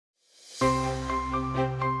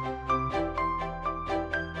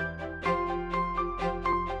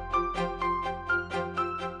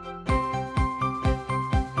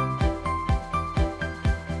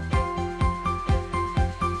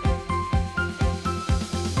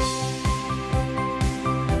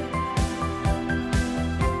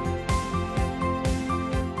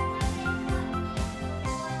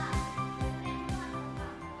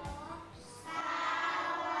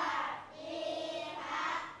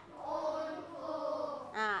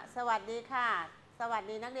วัสดีค่ะสวัส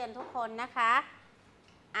ดีนักเรียนทุกคนนะคะ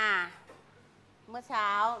เมื่อเช้า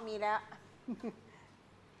มีแล้ว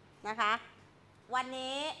นะคะวัน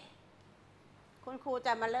นี้คุณครูจ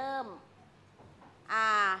ะมาเริ่ม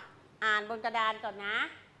อ่านบนกระดานก่อนนะ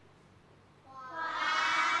ความสัมพัน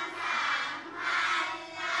ธ์ระหว่า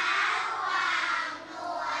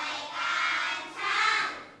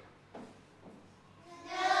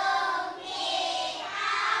งหน่วย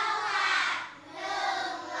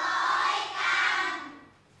การช่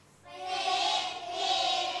าง1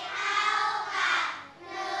 ขีดเ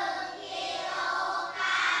ท่ากับ100 กรัม10 ขีดเท่า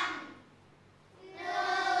กับ1 กิโล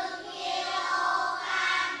กรัม1 กิโลกรัมเ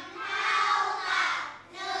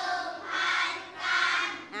ท่ากับ 1,000 กรัม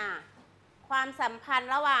ความสัมพัน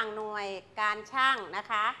ธ์ระหว่างหน่วยการช่างนะ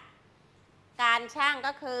คะการช่าง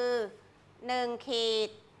ก็คือ1 ขีด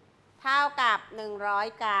เท่ากับ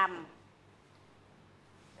100 กรัม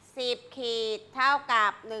10 ขีดเท่ากั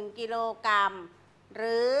บ1 กิโลกรัมห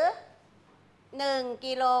รือ1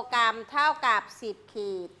 กิโลกรัมเท่ากับ10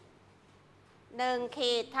 ขีด1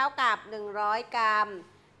 ขีดเท่ากับ100 กรัม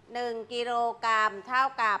1 กิโลกรัมเท่า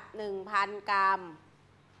กับ 1,000 กรัม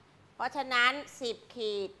เพราะฉะนั้น10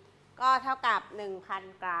 ขีดก็เท่ากับ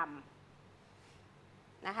 1,000 กรัม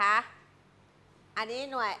นะคะอันนี้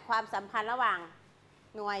หน่วยความสัมพันธ์ระหว่าง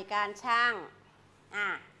หน่วยการช่าง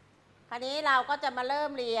คราวนี้เราก็จะมาเริ่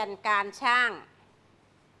มเรียนการช่าง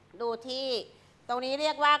ดูที่ตรงนี้เรี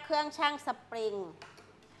ยกว่าเครื่องช่างสปริง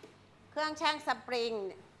เครื่องช่างสปริง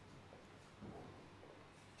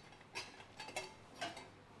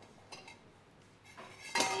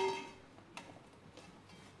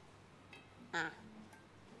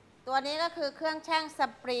ตัวนี้ก็คือเครื่องช่างส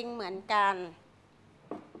ปริงเหมือนกัน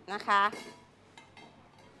นะคะ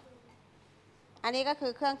อันนี้ก็คื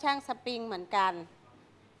อเครื่องช่างสปริงเหมือนกัน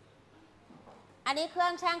อันนี้เครื่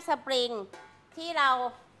องช่างสปริงที่เรา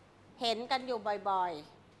เห็นกันอยู่บ่อย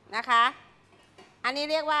ๆนะคะอันนี้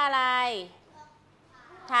เรียกว่าอะไร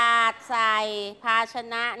ถาดใส่ภาช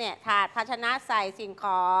นะเนี่ยถาดภาชนะใส่สิ่งข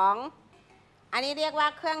องอันนี้เรียกว่า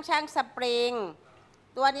เครื่องช่างสปริง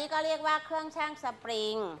ตัวนี้ก็เรียกว่าเครื่องช่างสปริ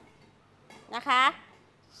งนะคะ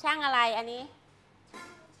ช่างอะไรอันนี้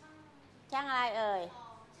ช่างอะไรเอ่ย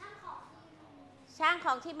ช่างข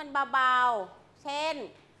องที่มันเบาๆเช่น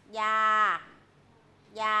ย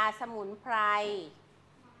าสมุนไพร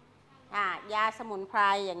ยาสมุนไพร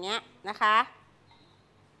อย่างเงี้ยนะคะ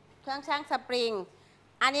เครื่องช่างสปริง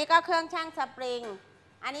อันนี้ก็เครื่องช่างสปริง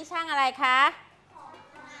อันนี้ช่างอะไรคะ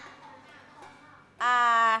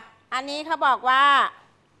อันนี้เขาบอกว่า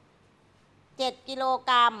7 กิโล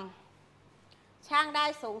กรัมช่างได้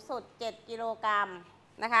สูงสุด7 กิโลกรัม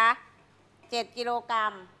นะคะ7 กิโลกรั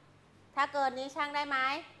มถ้าเกินนี้ช่างได้ไหม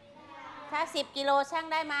ถ้า10 กิโลช่าง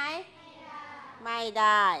ได้ไหมไม่ไ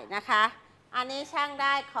ด้นะคะอันนี้ช่างไ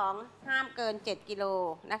ด้ของห้ามเกิน7 กิโล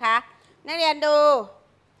นะคะนักเรียนดู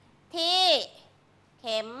ที่เ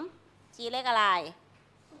ข็มชี้เลขอะไร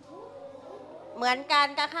เหมือนกัน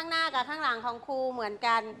กับข้างหน้ากับข้างหลังของครูเหมือน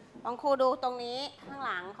กันของครูดูตรงนี้ข้างห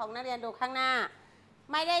ลังของนักเรียนดูข้างหน้า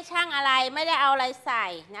ไม่ได้ช่างอะไรไม่ได้เอาอะไรใส่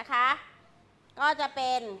นะคะก็จะเ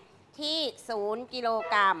ป็นที่0 กิโล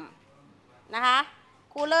กรัมนะคะ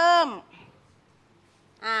ครูเริ่ม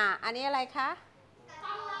อันนี้อะไรคะ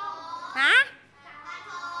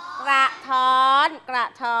กระท้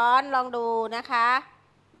อนลองดูนะคะ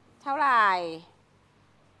เท่าไหร่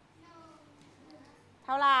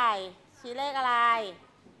ชี้เลขอะไร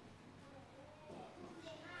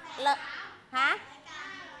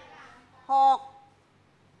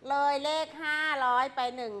6เลยเลข500ไป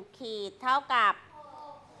1 ขีดเท่ากับ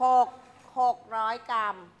600 กรั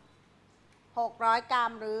ม600 กรั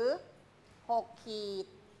มหรือ6 ขีด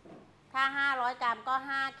ถ้า500 กรัมก็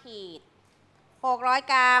5 ขีด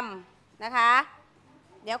600 กรัมนะคะ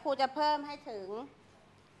เดี๋ยวครูจะเพิ่มให้ถึง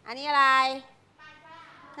อันนี้อะไร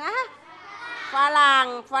ฝรั่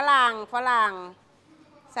ง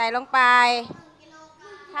ใส่ลงไป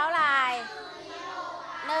เท่าไหร่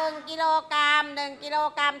1 กิโลกรัม1 กิโล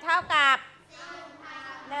กรัมเท่ากับ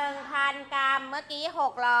 1,000 กรัมเมื่อกี้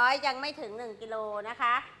600ยังไม่ถึง1 กิโลนะค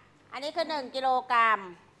ะอันนี้คือ1 กิโลกรัม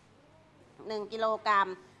1 กิโลกรัม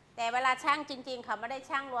แต่เวลาช่างจริงๆเขาไม่ได้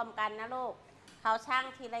ช่างรวมกันนะลูกเขาช่าง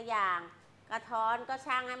ทีละอย่างกระท้อนก็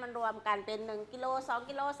ช่างให้มันรวมกันเป็น1 กิโล2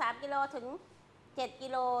 กิโล3 กิโลถึง7 กิ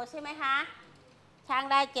โลใช่ไหมคะช่าง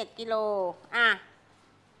ได้7 กิโล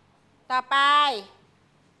ต่อไป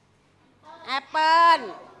แอปเปิ้ล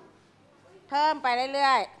เพิ่มไปเรื่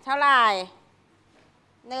อยๆเท่าไหร่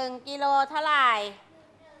1 กิโลเท่าไหร่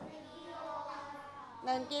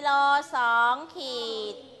1 กิโล2 ขี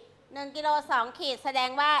ด1 กิโล2 ขีดแสดง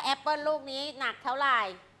ว่าแอปเปิ้ลลูกนี้หนักเท่าไหร่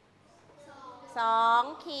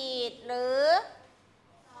 2 ขีดหรือ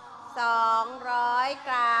200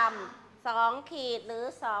 กรัม2 ขีดหรือ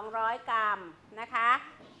200 กรัมนะคะ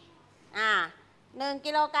1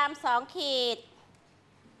 กิโลกรัม2 ขีด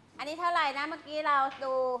อันนี้เท่าไหร่นะเมื่อกี้เรา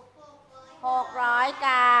ดู600 ก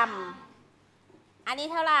รัมอันนี้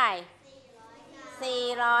เท่าไหร่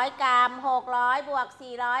400 กรัม600บวก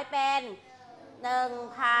400เป็น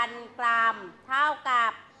 1,000 กรัมเท่ากั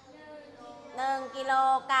บ1 กิโล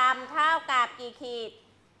กรัมเท่ากับกี่ขีด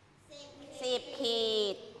10 ขี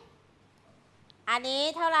ดอันนี้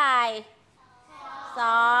เท่าไหร่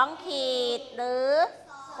2 ขีดหรือ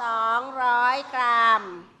200 กรัม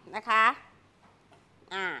นะคะ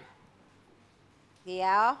เดี๋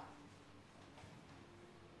ยว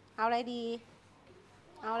เอาอะไรดี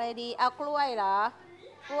เอากล้วยเหรอ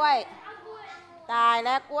กล้วยตายแ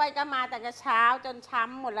ล้วกล้วยก็มาแต่เช้าจนช้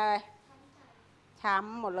ำหมดเลยเ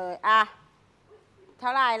ท่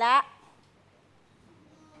าไหร่แล้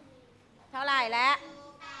ว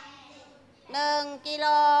1 กิโล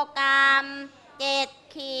กรัม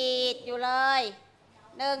7 ขีดอยู่เลย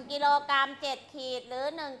1 กิโลกรัม7 ขีดหรือ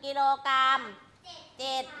1 กิโลกรัม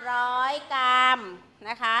700 กรัมน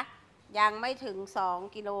ะคะยังไม่ถึง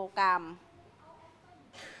2 กิโลกรัม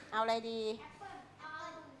เอาอะไรดี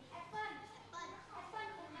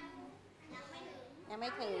ยังไม่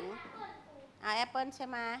ถึงเอาแอปเปิ้ลใช่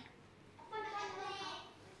ไหม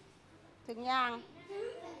ถึงยัง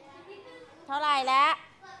เท่าไหร่แล้ว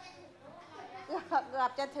เกือ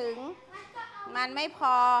บจะถึงมันไม่พ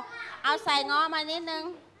อเอาใส่ง้อมานิดนึง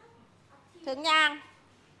ถึงยัง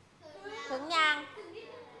ใ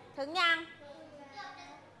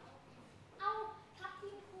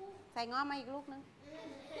ส่ง้อมาอีกลูกนึง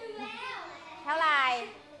เท่าไหร่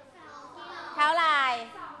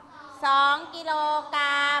2 กิโลก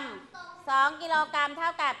รัม2 กิโลกรัมเท่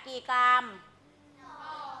ากับกี่กรัม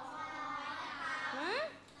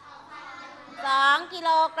2 กิโล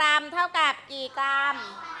กรัมเท่ากับกี่กรัม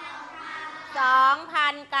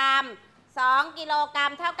 2,000 กรัม2 กิโลกรั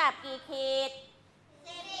มเท่ากับกี่ขีด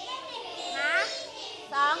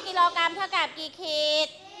2 กิโลกรัมเท่ากับกี่ขีด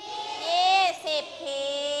20 ขี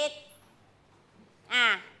ด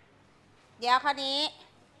เดี๋ยวคราวนี้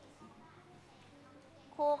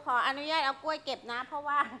ครูขออนุญาตเอากล้วยเก็บนะเพราะ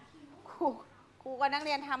ว่าครูกับนักเ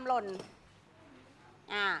รียนทำหล่น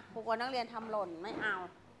ครูกับนักเรียนทำหล่นไม่เอา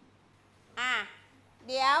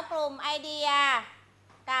เดี๋ยวกลุ่มไอเดีย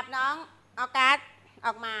กับน้องออกัสอ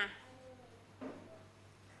อกมา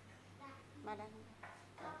ได้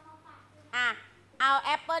เอาแอ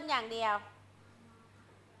ปเปิ้ลอย่างเดียว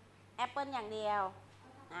เอาแอปเปิ้ลอย่างเดียว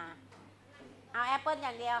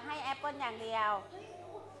ให้แอปเปิ้ลอย่างเดียว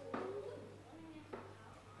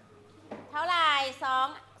เท่าไหร่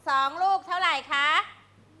2 ลูกเท่าไหร่คะ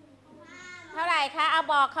เอา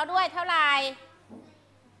บอกเขาด้วยเท่าไหร่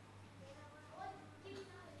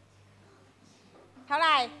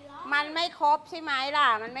มันไม่ครบใช่ไหม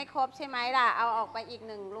ล่ะเอาออกไปอีก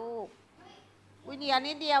1 ลูกเดี๋ยว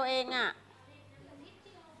นิดเดียวเอง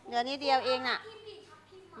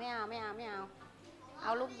ไม่เอาเอ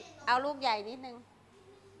าลูกใหญ่นิดนึง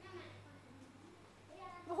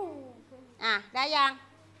ได้ยัง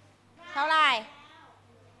เท่าไห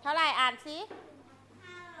ร่อ่านสิ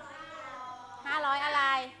500อะไร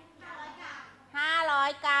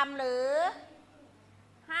500 กรัมหรือ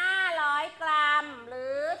500 กรัมหรื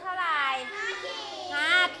อเท่าไหร่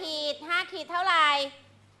5 ขีดเท่าไหร่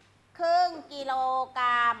ครึ่งกิโลก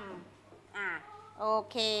รัมโอ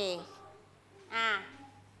เค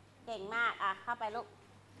เก่งมากเข้าไปลูก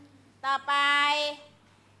ต่อไป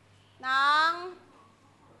น้อง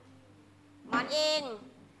หมอนอิง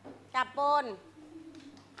กับปูน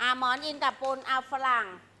หมอนอิงกับปูนเอาฝรั่ง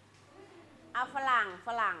เอา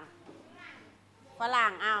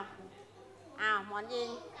หมอนอิง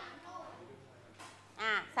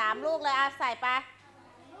3 ลูกเลยใส่ไป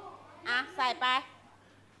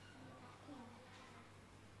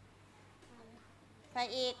ใส่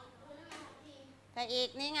อีก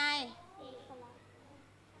นี่ไง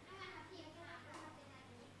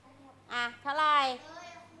เท่าไหร่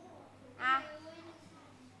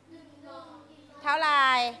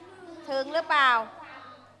ถึงหรือเปล่า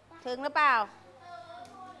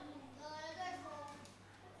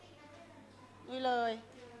นี่เลย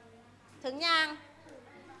ถึงยัง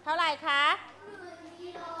เท่าไหร่คะ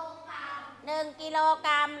1 กิโลก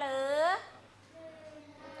รัมหรือ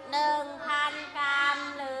 1,000 กรัม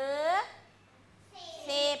หรือ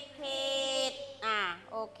10 ขีด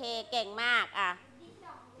โอเคเก่งมาก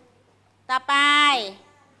ต่อไป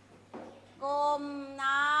กลุ่ม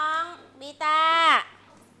น้องบีต้า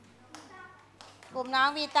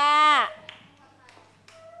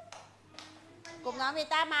กลุ่มน้องวี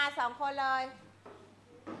ต้ามา2 คนเลย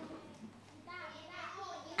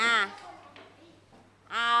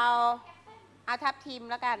เอาทับทิม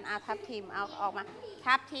แล้วกันเอาทับทิมเอาออกมา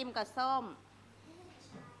ทับทิมกับส้ม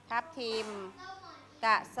ทับทิม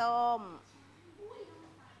กับส้ม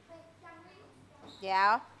เดี๋ยว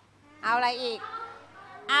เอาอะไรอีก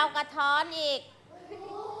เอากระท้อนอีก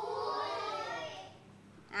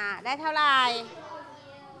ได้เท่าไหร่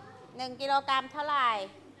1 กิโลกรัมเท่าไหร่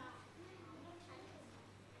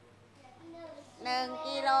1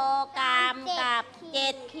 กิโลกรัมกับ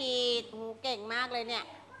7 ขีดหูเก่งมากเลยเนี่ย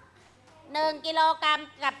1 กิโลกรัม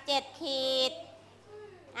กับ7 ขีด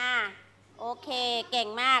โอเคเก่ง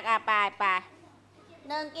มากไป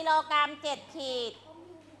1 กิโลกรัม7 ขีด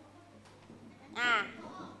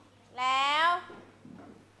แล้ว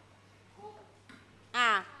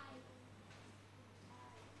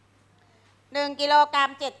1 กิโลกรัม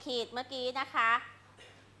7 ขีดเมื่อกี้นะคะ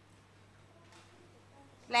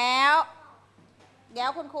แล้วเดี๋ยว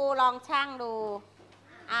คุณครูลองชั่งดู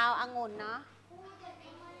เอาองุ่นเนาะ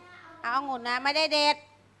เอาองุ่นนะไม่ได้เด็ด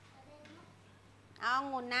เอาอ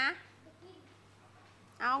งุ่นนะ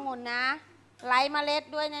เอาองุ่นนะไร้เมล็ด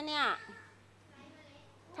ด้วยนะเนี่ย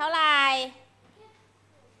เท่าไหร่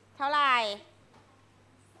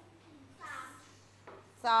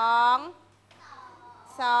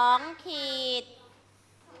2 ขีด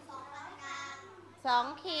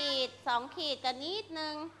2 ขีดกันนิดนึ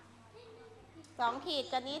ง2 ขีด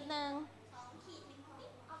กันนิดนึง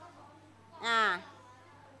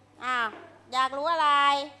อยากรู้อะไร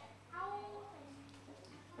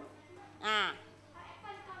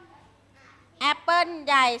แอปเปิ้ล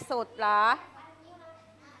ใหญ่สุดเหรอ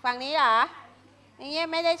ฝั่งนี้เหรอนี่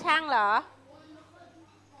ไม่ได้ช่างเหรอ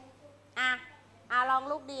ลอง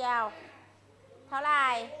ลูกเดียวเท่าไหร่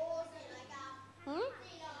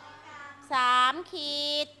3 ขี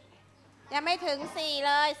ดยังไม่ถึง4เ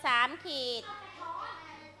ลย3 ขีด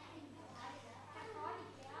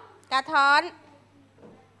กระท้อน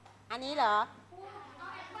อันนี้เหรอ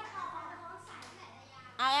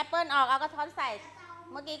เอาแอปเปิ้ลออกเอากระท้อนใส่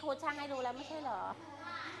เมื่อกี้ครูช่างให้ดูแล้วไม่ใช่เหรอ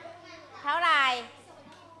เท่าไหร่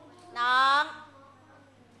น้อง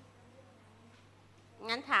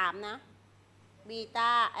งั้นถามนะบีต้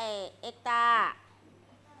าเอ็กต้า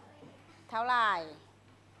เท่าไหร่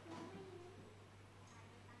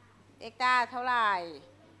เอ็กต้าเท่าไหร่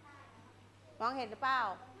มองเห็นหรือเปล่า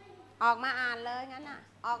ออกมาอ่านเลยงั้นน่ะ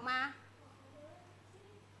ออกมา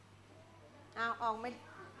ออกไม่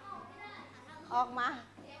ออกมา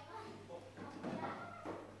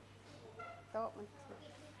โต๊ะมัน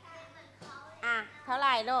เท่าไห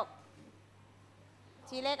ร่ลูก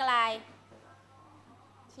ชี้เลขอะไร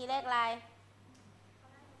ชี้เลขอะไร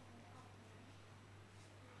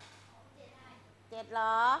7เหร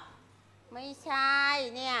อไม่ใช่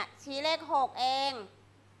เนี่ยชี้เลข6เอง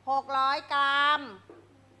600 กรัม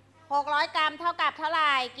600 กรัมเท่ากับเท่าไห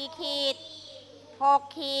ร่กี่ขีด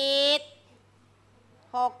6 ขีด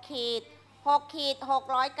6 ขีด6 ขีด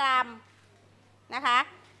600 กรัมนะคะ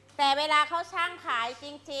แต่เวลาเขาช่างขายจ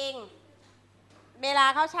ริง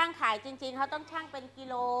ๆเขาต้องช่างเป็นกิ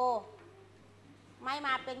โลไม่ม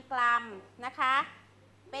าเป็นกรัมนะคะ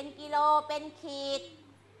เป็นกิโลเป็นขีด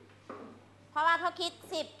เพราะว่าเขาคิด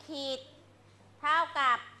10 ขีดเท่า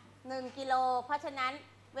กับ1 กิโลเพราะฉะนั้น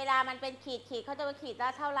เวลามันเป็นขีดเขาจะไปขีดละ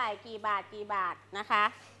เท่าไหร่กี่บาทนะคะ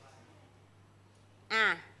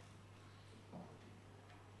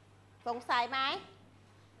สงสัยไหม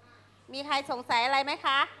มีใครสงสัยอะไรไหมค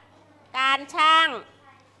ะการช่าง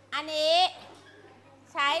อันนี้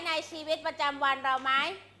ใช้ในชีวิตประจำวันเราไหม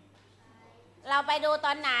เราไปดูต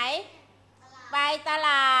อนไหนไปตล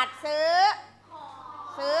าดซื้อ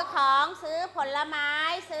ของซื้อผลไม้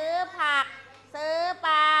ซื้อผักซื้อป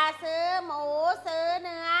ลาซื้อหมูซื้อเ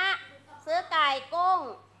นื้อซื้อไก่กุ้ง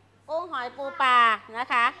หอยปูปลานะ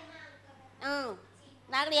คะ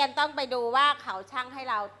นักเรียนต้องไปดูว่าเขาชั่งให้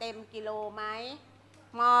เราเต็มกิโลไหม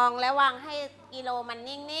มองแล้ววางให้กิโลมัน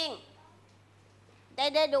นิ่ง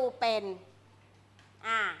ๆได้ดูเป็น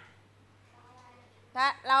ถ้า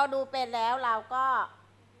เราดูเป็นแล้วเราก็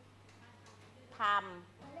ท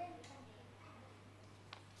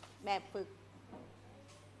ำแบบฝึก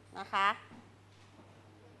นะคะ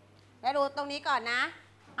แล้วดูตรงนี้ก่อนนะ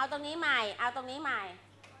เอาตรงนี้ใหม่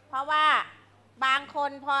เพราะว่าบางค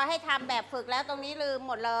นพอให้ทำแบบฝึกแล้วตรงนี้ลืม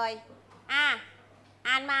หมดเลย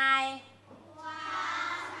อ่านใหม่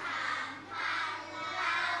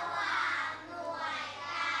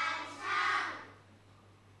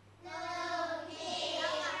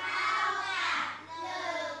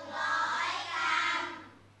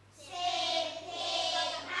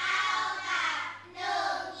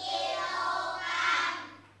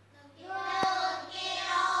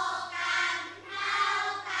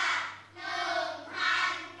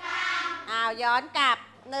ย้อนกลับ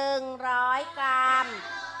100 กรัม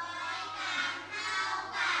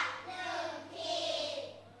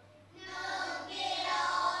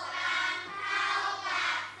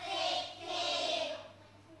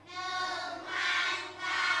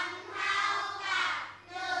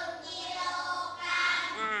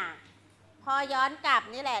พอย้อนกลับ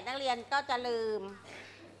นี่แหละนักเรียนก็จะลืม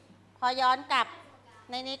พอย้อนกลับ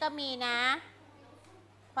ในนี้ก็มีนะ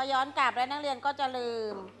พอย้อนกลับแล้วนักเรียนก็จะลื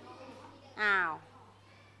มอ้าว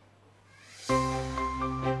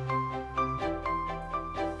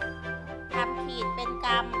ทำขีดเป็นก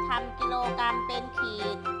รัมทำกิโลกรัมเป็นขี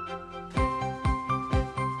ด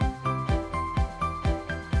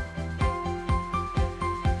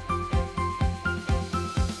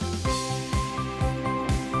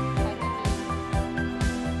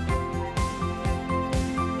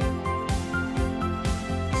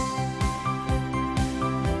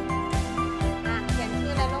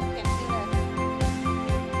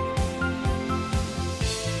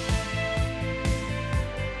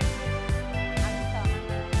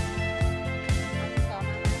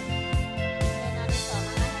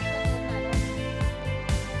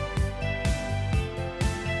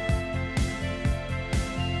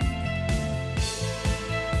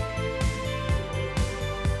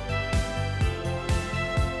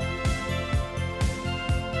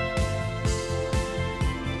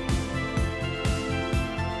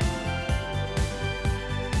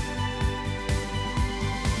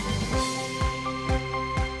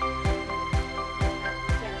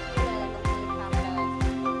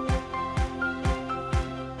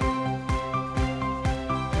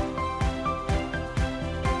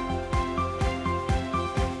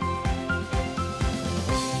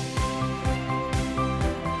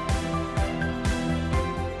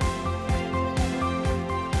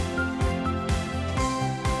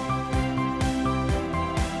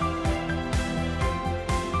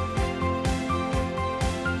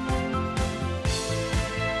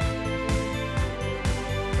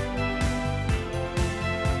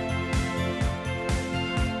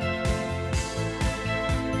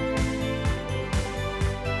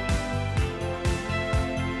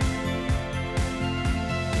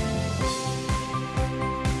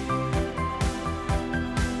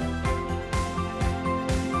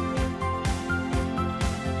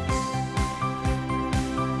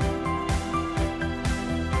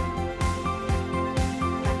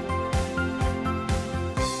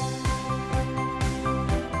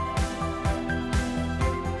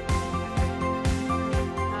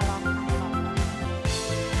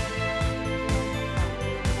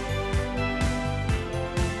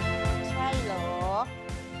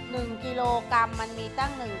กรัมมันมีตั้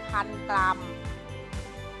ง 1,000 กรัม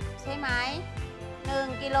ใช่ไหม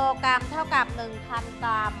1 กิโลกรัมเท่ากับ 1,000 ก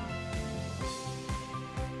รัม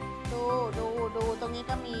ดูตรงนี้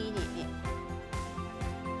ก็มีนี่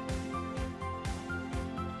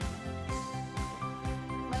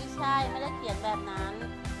ไม่ใช่ไม่ได้เขียนแบบนั้น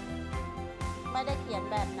ไม่ได้เขียน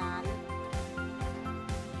แบบนั้น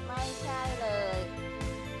ไม่ใช่เลย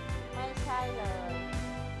ไม่ใช่เลย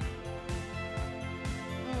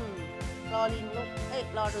รอลิงลูก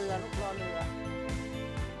รอเรือลูกรอเรือ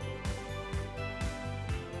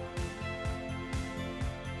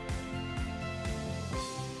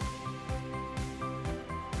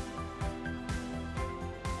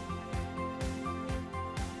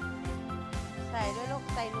ใส่ด้วยลูก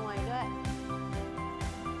ใส่หน่วยด้วย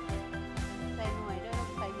ใส่หน่วยด้วยลูก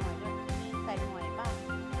ใส่หน่วยด้วยมีใส่หน่วยป่ะ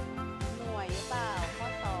หน่วยหรือเปล่าข้อ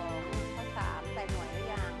2ข้อ3ใส่หน่วยหรื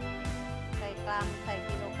อยังใส่กรัมใส่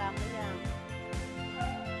กิโลกรัมหรือยัง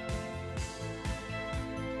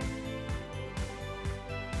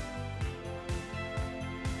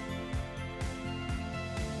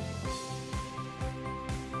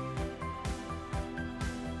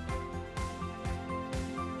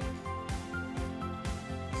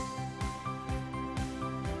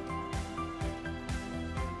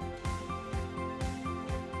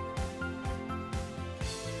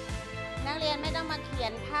นักเรียนไม่ต้องมาเขีย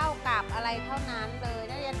นเท่ากับอะไรเท่านั้นเลย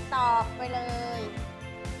นักเรียนตอบไปเลย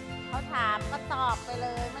เขาถามก็ตอบไปเล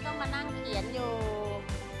ยไม่ต้องมานั่งเขียนอยู่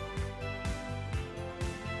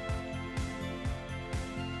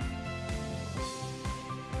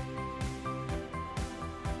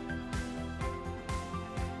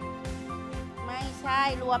ไม่ใช่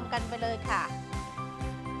รวมกันไปเลยค่ะ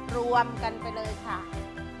รวมกันไปเลยค่ะ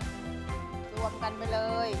รวมกันไปเล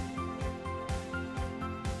ย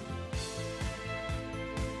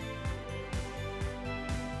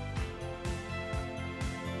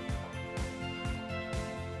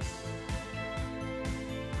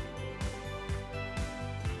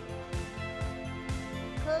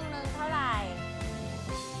ครึ่งหนึ่งเท่าไหร่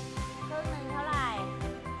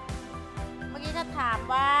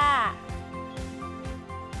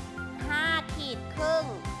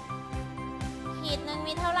ขีดหนึ่ง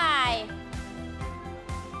มีเท่าไหร่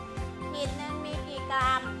ขีดหนึ่งมีกี่ก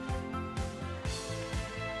รัม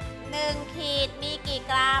1 ขีดมีกี่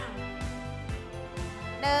กรัม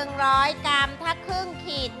100 กรัมถ้าครึ่ง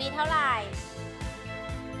ขีดมีเท่าไหร่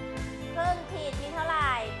ครึ่งขีดมีเท่าไห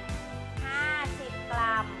ร่50 ก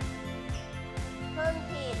รัมครึ่ง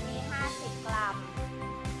ขีดมี50 กรัม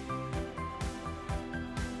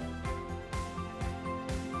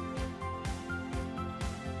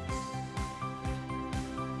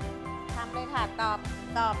ทำเลยค่ะต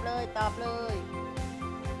อบเลย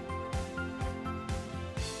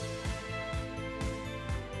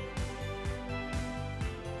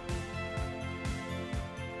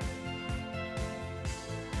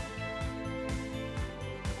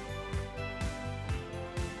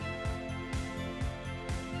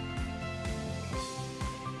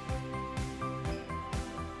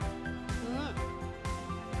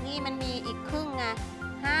นี่มันมีอีกครึ่งไง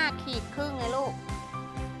5 ขีดครึ่งไงลูก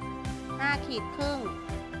5 ขีดครึ่ง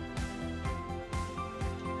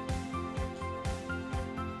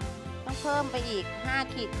ต้องเพิ่มไปอีก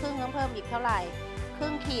5 ขีดครึ่งต้องเพิ่มอีกเท่าไหร่ครึ่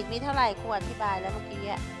งขีดมีเท่าไหร่ครูอธิบายแล้วเมื่อกี้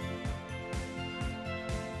อะ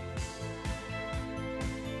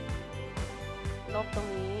ลบตรง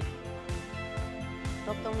นี้เ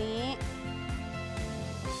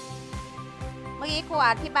มื่อกี้ครู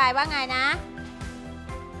อธิบายว่าไงนะ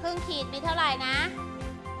ครึ่งขีดมีเท่าไหร่นะ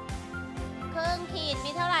ครึ่งขีด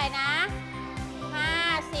มีเท่าไหร่นะ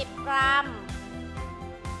50 กรัม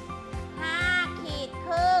5 ขีดค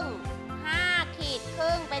รึ่ง5 ขีดค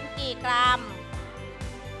รึ่งเป็นกี่กรัม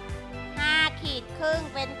5 ขีดครึ่ง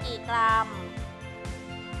เป็นกี่กรัม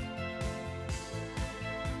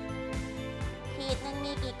ขีดหนึ่ง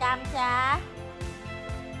มีกี่กรัมจ๊ะ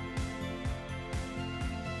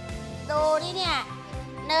ดูนี่เนี่ย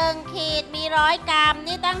1 ขีดมี100 กรัม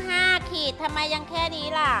นี่ตั้ง5 ขีดทำไมยังแค่นี้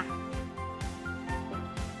ล่ะ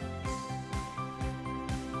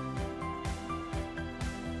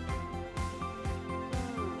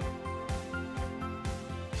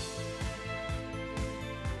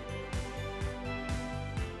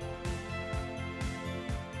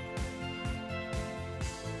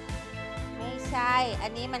ไม่ใช่อั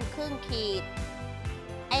นนี้มันครึ่งขีด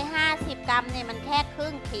ไอ้50 กรัมเนี่ยมันแค่ครึ่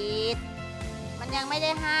งขีดมันยังไม่ไ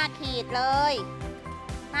ด้5 ขีดเลย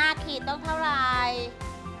5 ขีดต้องเท่าไหร่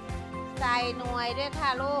ใส่หน่วยด้วยค่ะ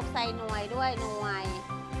ลูกใส่หน่วยด้วยหน่วย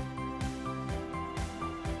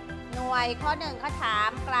ข้อ1เขาถา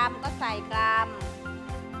มกรัมก็ใส่กรัม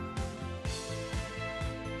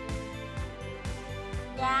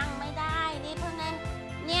ยังไม่ได้นี่เพิ่งไง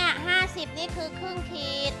เนี่ย50นี่คือครึ่ง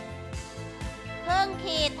ขีด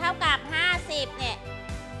เท่ากับ50เนี่ย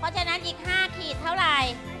เพราะฉะนั้นอีก5 ขีดเท่าไหร่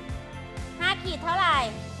5 ขีดเท่าไหร่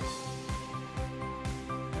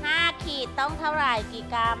5 ขีดต้องเท่าไหร่กี่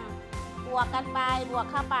กรัมบวกกันไปบวก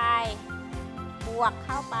เข้าไป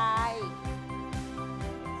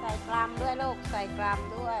ใส่กรัมด้วยลูกใส่กรัม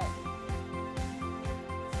ด้วย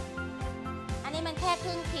อันนี้มันแค่ค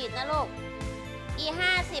รึ่งขีดนะลูกอี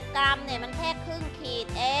50 กรัมเนี่ยมันแค่ครึ่งขีด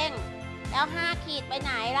เองแล้ว5 ขีดไปไห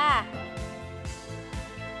นล่ะ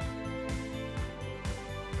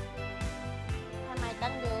ทำไมตั้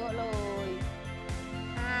งเยอะเลย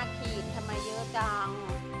5 ขีดทำไมเยอะจัง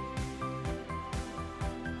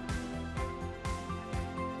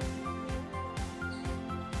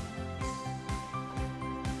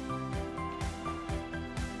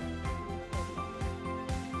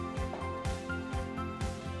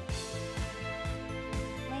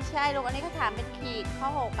ใช่ลูกอันนี้เขาถามเป็นขีดข้อ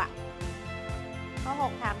6อ่ะข้อ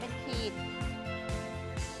6ถามเป็นขีด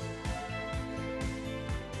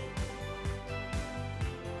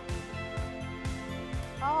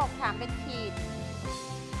ข้อ6ถามเป็นขีด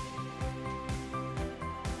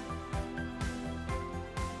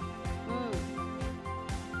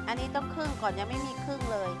อันนี้ต้องครึ่งก่อนยังไม่มีครึ่ง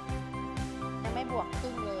เลยยังไม่บวกค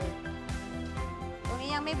รึ่งเลยตรงนี้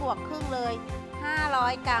ยังไม่บวกครึ่งเลย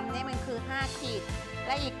500 กรัมนี่มันคือ5 ขีดแ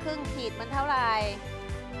ละอีกครึ่งขีดมันเท่าไหร่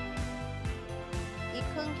อีก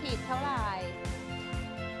ครึ่งขีดเท่าไหร่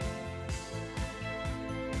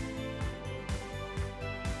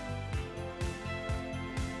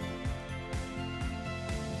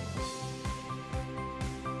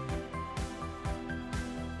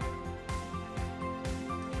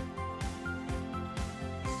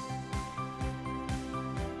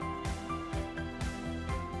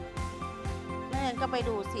ก็ไป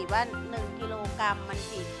ดูสิว่า1 กิโลกรัมมัน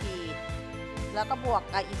กี่ขีดแล้วก็บวก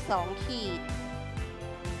กับอีก2 ขีด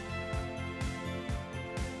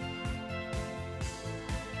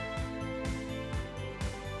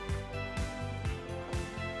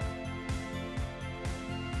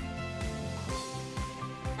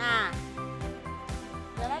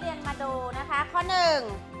 1 1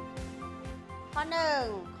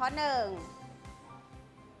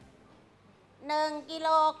 กิโล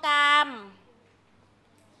กรัม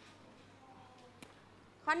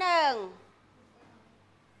ข้อ1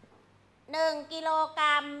 กิโลก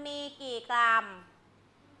รัมมีกี่กรัม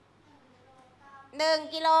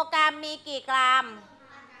1 กิโลกรัมมีกี่กรัม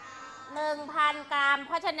 1,000 กรัมเ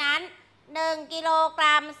พราะฉะนั้น1 กิโลก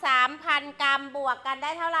รัม 3,000 กรัมบวกกันได้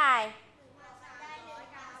เท่าไหร่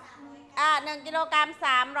1 กิโลกรัม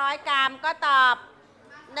 300 กรัมก็ตอบ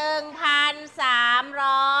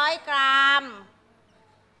 1,300 กรัม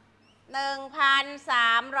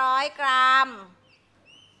 1,300 กรัม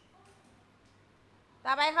ต่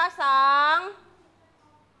อไปข้อ 2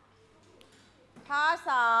 ข้อ 2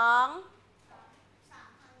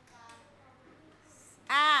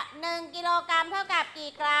 1 กิโลกรัมเท่ากับ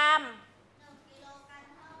กี่กรัม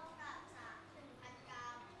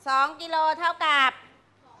2 กิโลเท่ากับ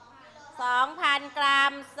 2,000 กรั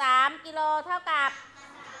ม3 กิโลเท่ากับ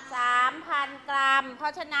 3,000 กรัมเพรา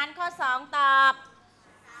ะฉะนั้นข้อ 2 ตอบ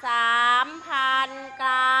 3,000 ก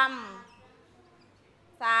รัม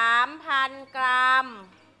 3,000 กรัม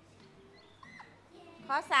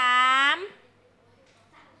ข้อ 3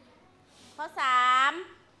 ข้อ 3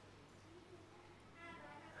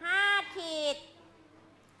 5 ขีด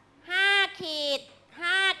 5 ขีด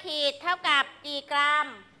 5 ขีดเท่ากับกี่กรัม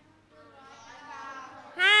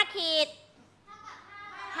5 ขีด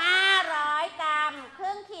 500 กรัมค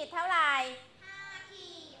รึ่งขีดเท่าไหร่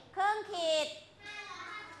ครึ่งขีด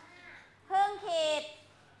ครึ่งขีด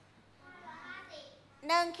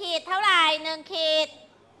1 ขีดเท่าไหร่1 ขีด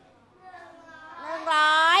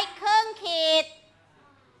 100 ครึ่งขีด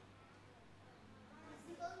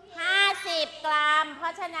 50 กรัมเพรา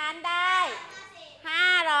ะฉะนั้นได้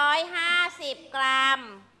 550 กรัม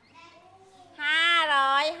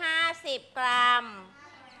 550 กรัม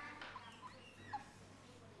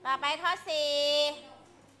ต่อไปข้อ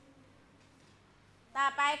 4 ต่อ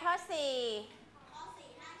ไปข้อ 4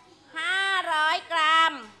 500 กรั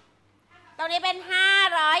มตรงนี้เป็น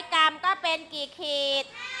500 กรัมก็เป็นกี่ขีด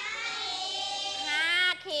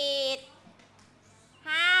5 ขีด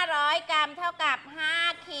 500 กรัมเท่ากับ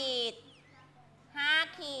5 ขีด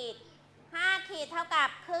 5 ขีด 5 ขีดเท่ากับ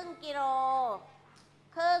ครึ่งกิโล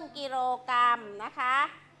ครึ่งกิโลกรัมนะคะ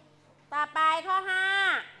ต่อไปข้อ 5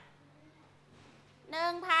 1,300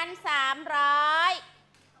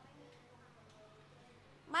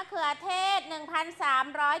 มะเขือเทศ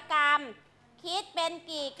 1,300 กรัมคิดเป็น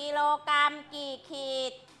กี่กิโลกรัมกี่ขี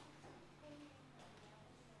ด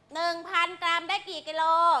 1,000 กรัมได้กี่กิโล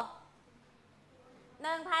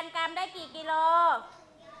 1,000 กรัมได้กี่กิโล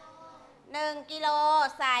1 กิโล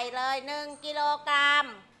ใส่เลย1 กิโลกรัม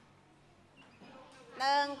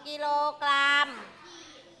 1 กิโลกรัม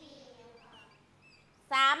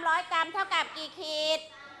 300 กรัมเท่ากับกี่ขีด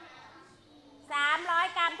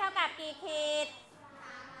 300 กรัมเท่ากับกี่ขีด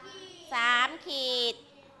 3 ขีด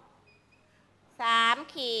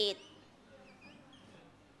 3 ขีด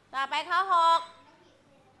ต่อไปข้อ 6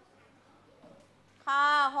 ข้อ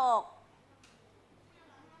 6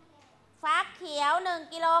 ฟักเขียว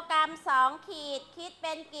 1 กิโลกรัม 2 ขีดคิดเ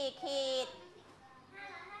ป็นกี่ขีด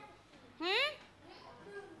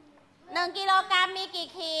1 กิโลกรัมมีกี่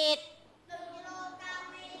ขีด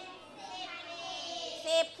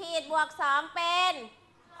10 ขีดบวก 2 เป็น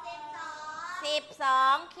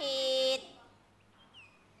12 ขีด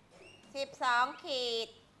 12 ขีด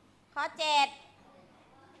ข้อ 7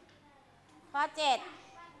 ข้อ 7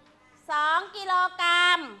 2 กิโลกรั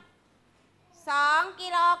ม 2 กิ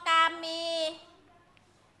โลกรัมมี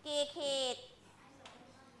กี่ขีด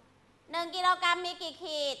1 กิโลกรัมมีกี่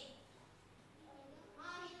ขีด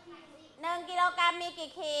1 กิโลกรัมมี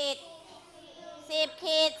กี่ขีด10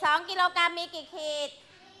 ขีด 2 กิโลกรัมมีกี่ขีด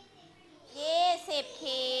20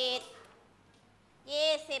 ขีด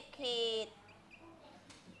 20 ขีด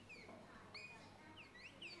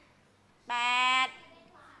 8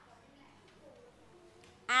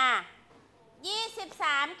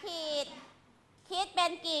 23 ขีดคิดเป็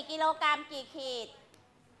นกี่กิโลกรัมกี่ขีด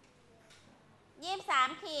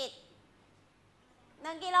23 ขีด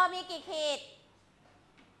1 กิโลมีกี่ขีด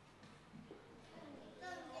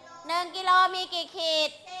1 กิโลมีกี่ขี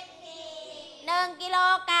ด1 กิโล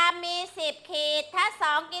กรัมมี10 ขีดถ้า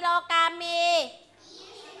2 กิโลกรัมมี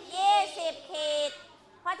20 ขีด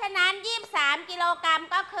เพราะฉะนั้น23 กิโลกรัม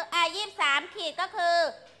ก็คือ23 ขีดก็คือ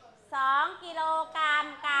2 กิโลกรัม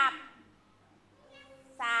กับ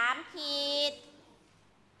3 ขีด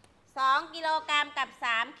2 กิโลกรัมกับ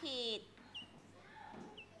3 ขีด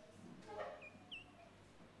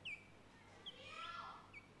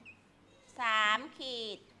3 ขี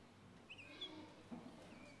ด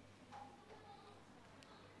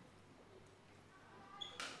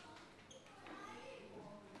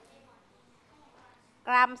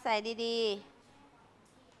รัมใส่ดีๆ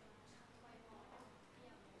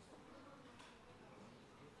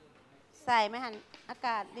ใส่ไม่หันอาก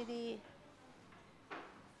าศดีๆ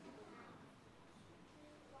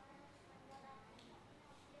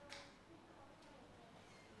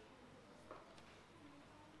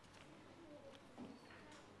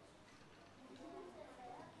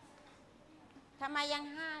ทำไมยัง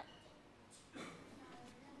5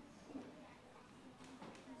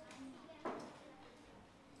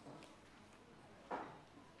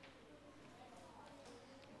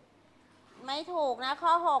ไม่ถูกนะข้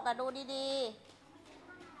อ6อ่ะดูดี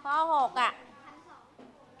ๆข้อ6อ่ะ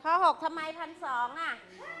ข้อ6ทำไม1,200อ่ะ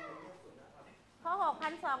ข้อ6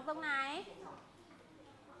 1,200ตรงไหน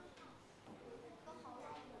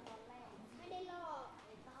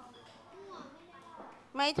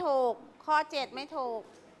ไม่ถูกข้อ7ไม่ถูก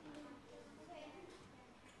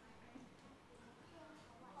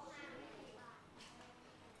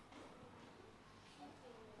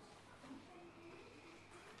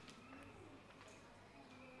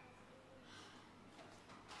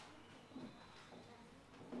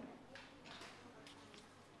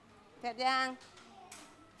เสร็จยัง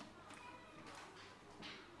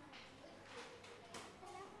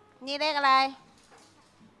นี่เลขอะไร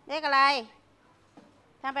เลขอะไร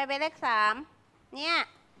ทำไปเป็นเลข3เนี่ย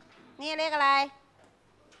นี่เลขอะไร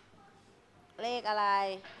เลขอะไร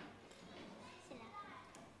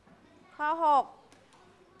ข้อ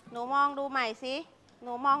6หนูมองดูใหม่สิห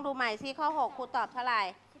นูมองดูใหม่สิข้อ6ครูตอบเท่าไหร่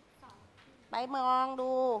ไปมอง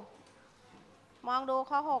ดู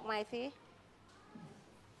ข้อ6ใหม่สิ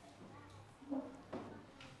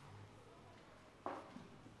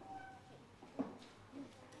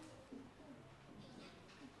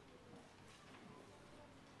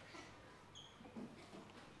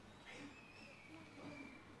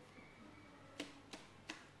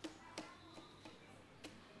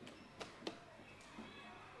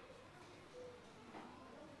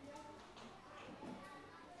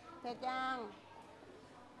เสร็จยัง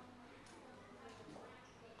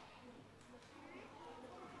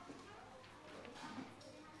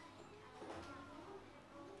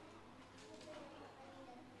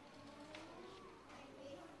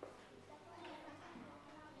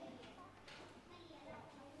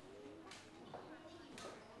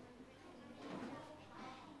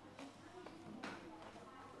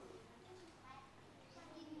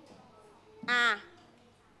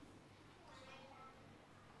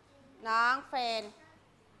น้องเฟน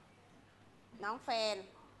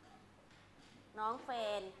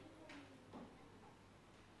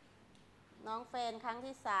ครั้ง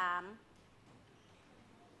ที่3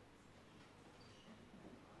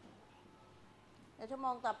เดี๋ยวชั่วโม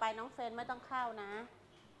งต่อไปน้องเฟนไม่ต้องเข้านะ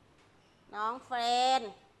น้องเฟน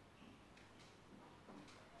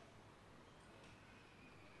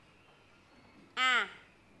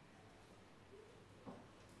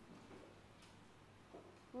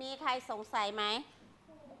มีใครสงสัยไหม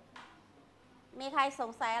มีใครส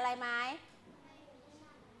งสัยอะไรไหม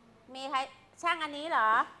มีใครช่างอันนี้เหร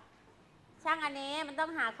อช่างอันนี้มันต้อ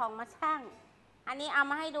งหาของมาช่างอันนี้เอา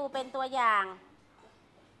มาให้ดูเป็นตัวอย่าง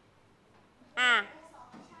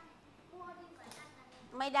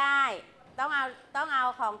ไม่ได้ต้องเอา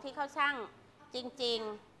ของที่เขาช่างจริง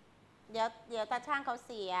ๆเดี๋ยวตาช่างเขาเ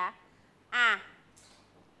สีย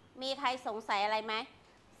มีใครสงสัยอะไรไหม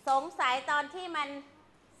สงสัยตอนที่มัน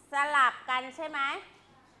สลับกันใช่ไหม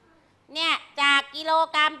เนี่ยจากกิโล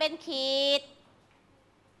กรัมเป็นขีด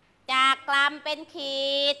จากกรัมเป็นขี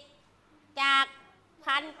ดจาก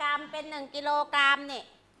1,000 กรัมเป็น1 กิโลกรัมเนี่ย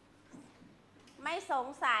ไม่สง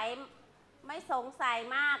สัย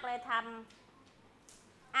มากเลยทำ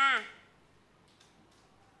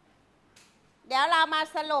เดี๋ยวเรามา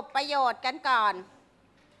สรุปประโยชน์กันก่อน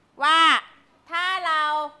ว่าถ้าเรา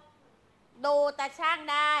ดูแต่ช่าง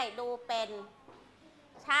ได้ดูเป็น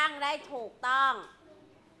ช่างได้ถูกต้อง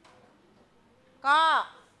ก็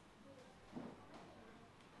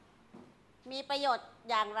มีประโยชน์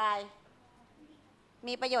อย่างไ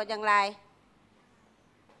ร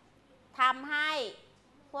ทำให้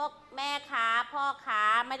พวกแม่ค้าพ่อค้า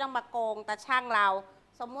ไม่ต้องมาโกงแต่ช่างเรา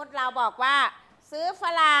สมมุติเราบอกว่าซื้อฝ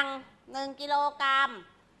รั่ง1 กิโลกรัม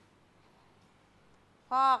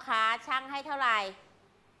พ่อค้าช่างให้เท่าไหร่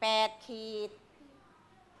8 ขีด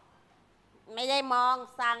ไม่ได้มอง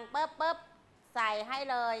สั่งปุ๊บใส่ให้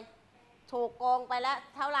เลยถูกโกงไปแล้ว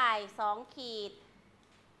เท่าไหร่2 ขีด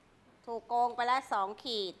ถูกโกงไปแล้ว2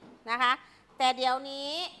 ขีดนะคะแต่เดี๋ยว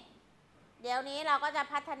นี้เราก็จะ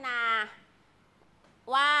พัฒนา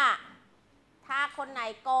ว่าถ้าคนไหน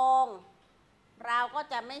โกงเราก็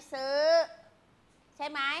จะไม่ซื้อใช่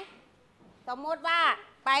ไหมสมมุติว่า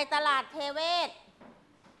ไปตลาดเทเวศ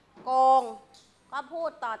โกงก็พู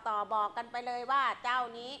ดต่อบอกกันไปเลยว่าเจ้า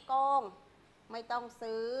นี้โกงไม่ต้อง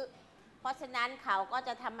ซื้อเพราะฉะนั้นเขาก็จ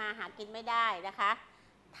ะทำมาหากินไม่ได้นะคะ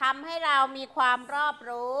ทำให้เรามีความรอบ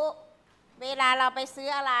รู้เวลาเราไปซื้อ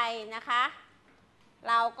อะไรนะคะ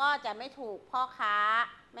เราก็จะไม่ถูกพ่อค้า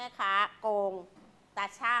แม่ค้าโกงตา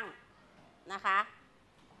ช่างนะคะ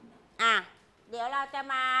เดี๋ยวเราจะ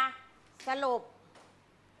มาสรุป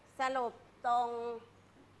ตรง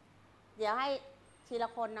เดี๋ยวให้ทีละ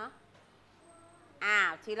คนเนาะ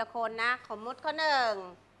ทีละคนนะสมมติข้อหนึ่ง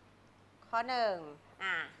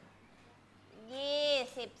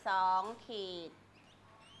22 ขีด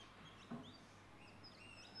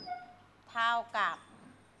เท่ากับ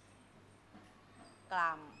ก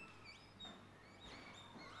รัม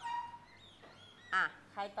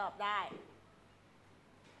ใครตอบได้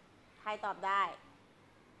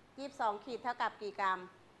22 ขีดเท่ากับกี่กรัม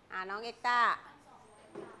น้องเอ็กต้า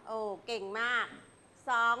โอ้เก่งมาก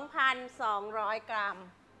 2,200 กรัม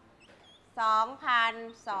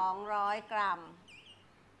 2,200 กรัม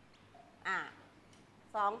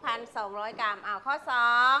2,200 กรัม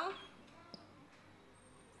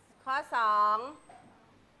ข้อ 2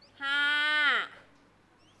 50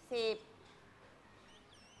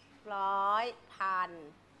 100 พัน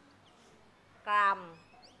กรัม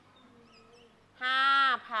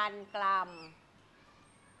 5,000 กรัม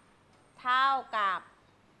เท่ากับ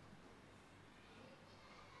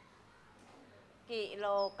กิโล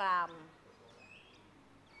กรัม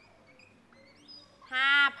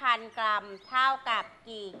 5,000 กรัมเท่ากับ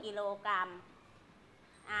กี่กิโลกรัม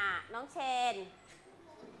น้องเชน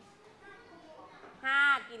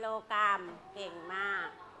5 กิโลกรัมเก่งมาก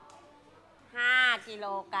5 กิโล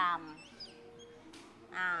กรัม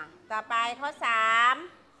ต่อไปข้อ 3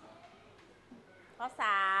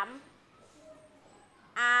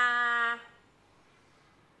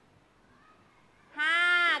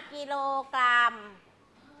 5 กิโลกรัม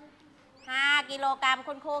5 กิโลกรัม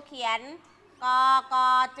คุณครูเขียนก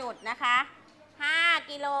จุดนะคะ5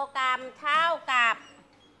 กิโลกรัมเท่ากับ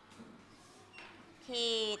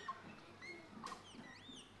ขีด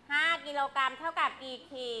5 กิโลกรัมเท่ากับกี่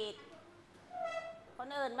ขีดคน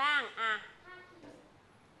อื่นบ้าง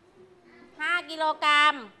5 กิโลกรั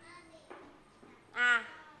ม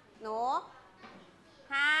หนู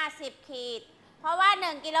50 ขีดเพราะว่า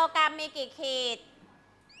1 กิโลกรัมมีกี่ขีด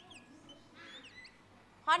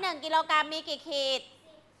เพราะ1 กิโลกรัมมีกี่ขีด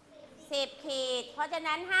10 ขีดเพราะฉะ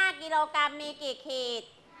นั้น5 กิโลกรัมมีกี่ขีด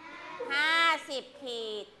50 ขี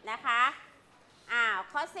ดนะคะ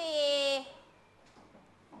ข้อ 4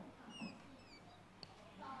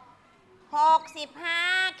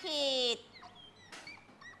 65 ขีด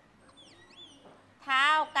เท่า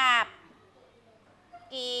กับ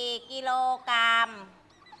กี่กิโลกรัม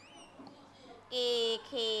กี่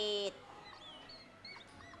ขีด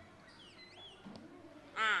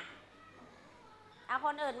เอาค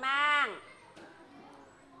นอื่นบ้าง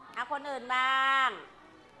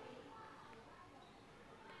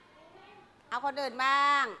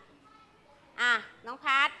น้อง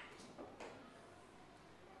พัด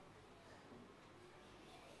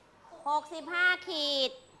65 ขี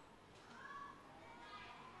ด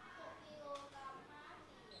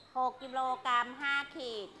6 กิโลกรัม 5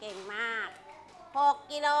 ขีดเก่งมาก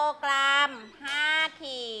6 กิโลกรัม 5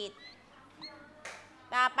 ขีด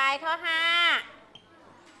ต่อไปข้อ 5100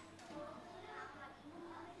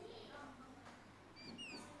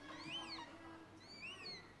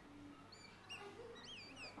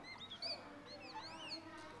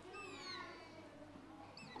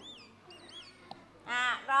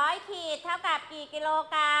 ขีดเท่ากับกี่กิโล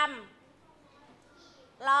กรัม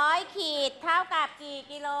100 ขีดเท่ากับกี่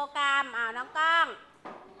กิโลกรัมน้องก้อง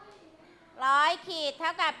100 ขีดเท่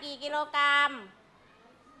ากับกี่กิโลกรัม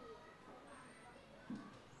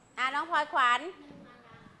น้องพลอยขวัญ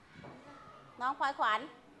น้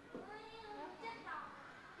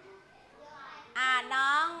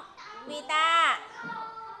องวีต้า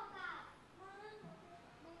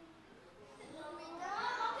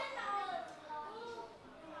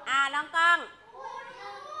น้องก้อง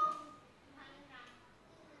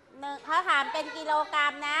เขาถามเป็นกิโลกรั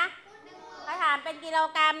มนะ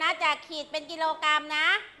จากขีดเป็นกิโลกรัมนะ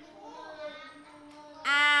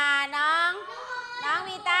น้อง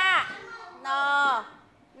วีต้า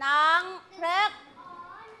น้องพฤกษ์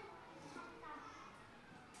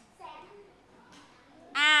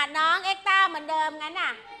น้องเอ็กต้าเหมือนเดิมงั้น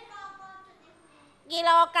กิโ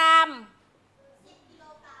ลกรัม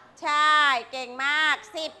ใช่เก่งมาก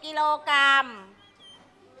10 กิโลกรัม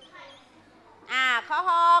ข้อ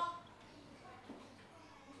 6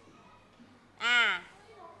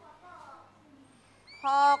 600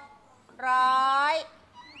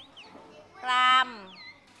 กรัม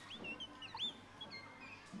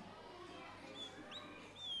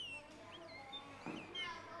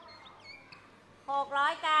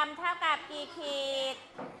600 กรัมเท่ากับกี่ขีด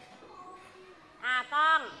ก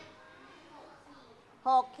ล้อง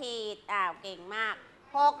6 ขีดเก่งมาก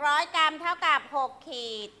600 กรัมเท่ากับ6 ขี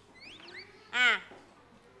ด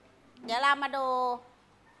เดี๋ยวเรามาดู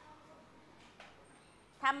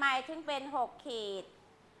ทำไมถึงเป็น6 ขีด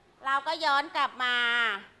เราก็ย้อนกลับมา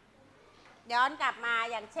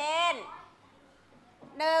อย่างเช่น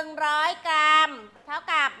100 กรัมเท่า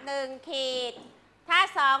กับ1 ขีดถ้า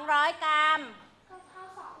200 กรัม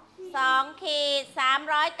2 ขีด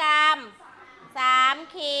300 กรัม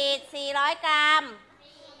3 ขีด400 กรัม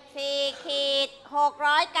4 ขีด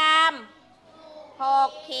600 กรัม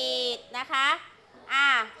6 ขีดนะคะ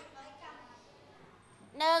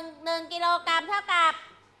1 กิโลกรัมเท่ากับ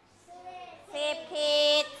10 ขี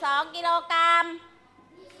ด2 กิโลกรัม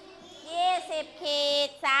20 ขีด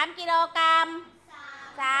3 กิโลกรัม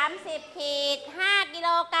30 ขีด5 กิโล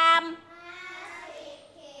กรัม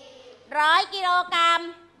100 กิโลกรัม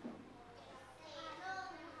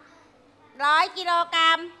100 กิโลก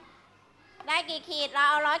รัมได้กี่ขีดเรา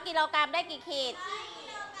เอา100 กิโลกรัมได้กี่ขีด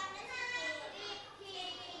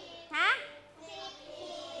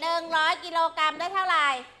100 กิโลกรัมได้เท่าไหร่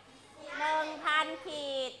 1,000 ขี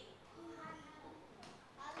ด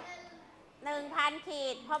 1,000 ขี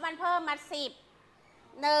ดเพราะมันเพิ่มมา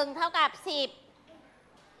10 1เท่ากับ10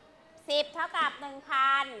 10เท่ากับ 1,000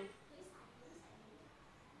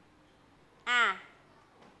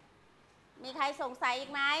มีใครสงสัยอี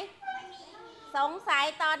กไหมสงสัย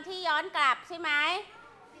ตอนที่ย้อนกลับใช่ไหม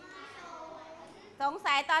สง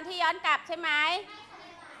สัยตอนที่ย้อนกลับใช่ไหม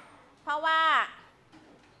เพราะว่า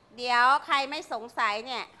เดี๋ยวใครไม่สงสัยเ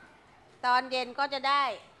นี่ยตอนเย็นก็จะได้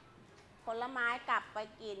ผลไม้กลับไป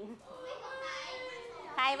กิน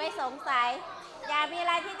ใครไม่สงสัยอย่ามีอะ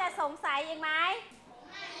ไรที่จะสงสัยอีกไหม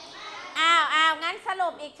งั้นสรุ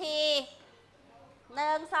ปอีกที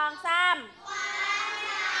1 2 3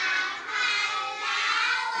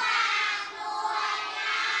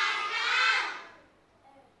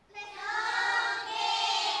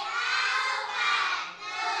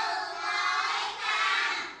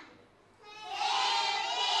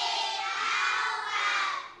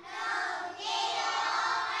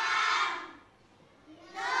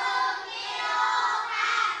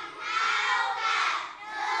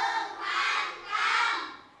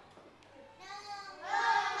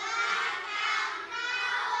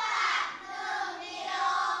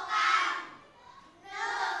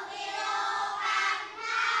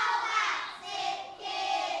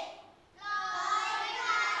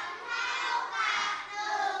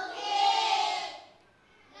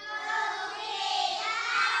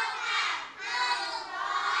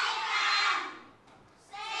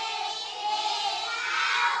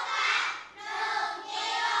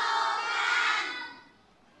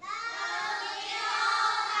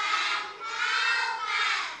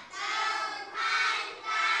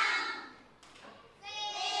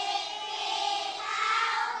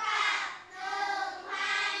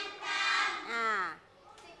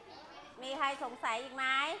สงสัยอีกไหม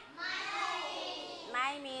ไม่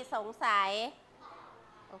มีสงสัย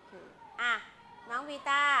โอเคน้องวี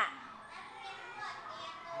ต้า